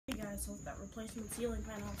that's that replacement ceiling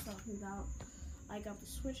fan I was talking about. I got the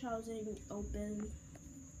switch housing open.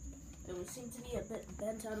 It would seem to be a bit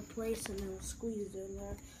bent out of place and it was squeezed in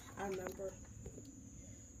there. I remember.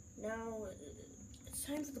 Now, it's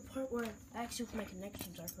time for the part where I ask you if my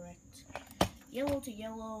connections are correct. Yellow to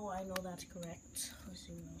yellow, I know that's correct. Let's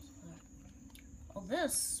see what else is there. Oh,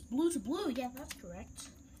 this, blue to blue, yeah, that's correct.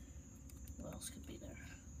 What else could be there?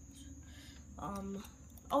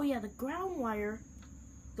 Oh yeah, the ground wire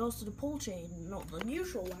goes to the pull chain. No, the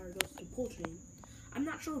neutral wire goes to the pull chain. I'm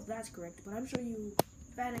not sure if that's correct, but I'm sure you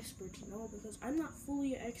fan experts know, because I'm not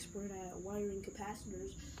fully an expert at wiring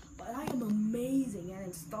capacitors, but I am amazing at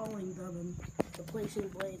installing them and replacing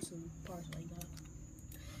blades and parts like that.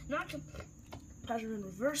 Not capacitor and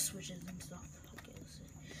reverse switches and stuff. Okay, let's see.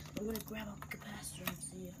 I'm gonna grab up a capacitor and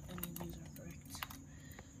see if any of these are correct.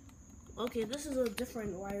 Okay, this is a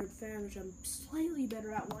different wired fan, which I'm slightly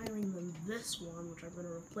better at wiring than this one, which I'm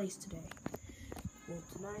gonna replace today. Well,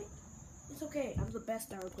 tonight, it's okay. I'm the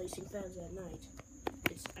best at replacing fans at night.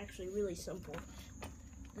 It's actually really simple.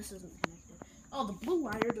 This isn't connected. Oh, the blue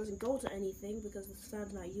wire doesn't go to anything because the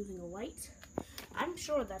fan's not using a light. I'm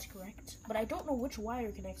sure that's correct, but I don't know which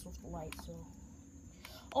wire connects with the light, so.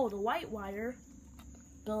 Oh, the white wire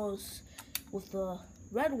goes with the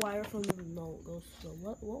red wire from the, no, it goes to,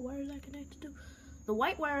 what wire is that connected to? The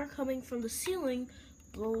white wire coming from the ceiling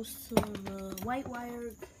goes to the white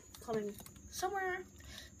wire coming somewhere,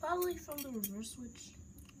 probably from the reverse switch.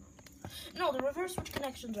 No, the reverse switch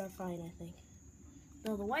connections are fine, I think.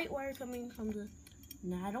 No, the white wire coming from the,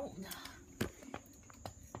 nah, I don't,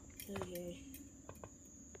 okay.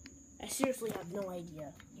 I seriously have no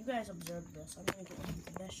idea. You guys observe this. I'm gonna get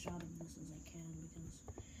the best shot of this as I can because,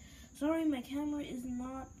 sorry, my camera is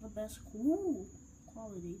not the best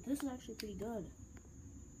quality. This is actually pretty good.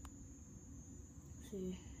 Let's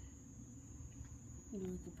see, the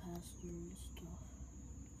capacitor and stuff.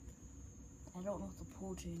 I don't know if the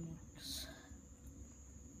pull chain works.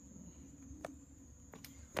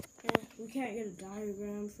 Yeah, we can't get a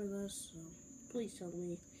diagram for this, so please tell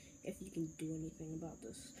me if you can do anything about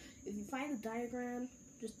this. If you find a diagram,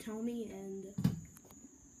 just tell me, and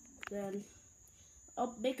then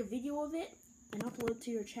I'll make a video of it and upload it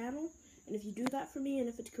to your channel. And if you do that for me, and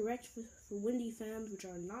if it's correct for windy fans, which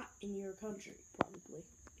are not in your country, probably.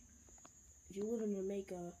 If you live in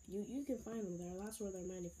Jamaica, you can find them there. That's where they're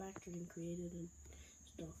manufactured and created and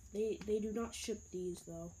stuff. They do not ship these,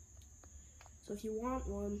 though. So if you want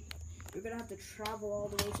one, you're gonna have to travel all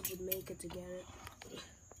the way to Jamaica to get it.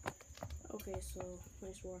 Okay, so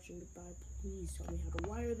nice watching. Goodbye. Please tell me how to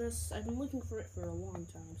wire this. I've been looking for it for a long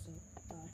time, so.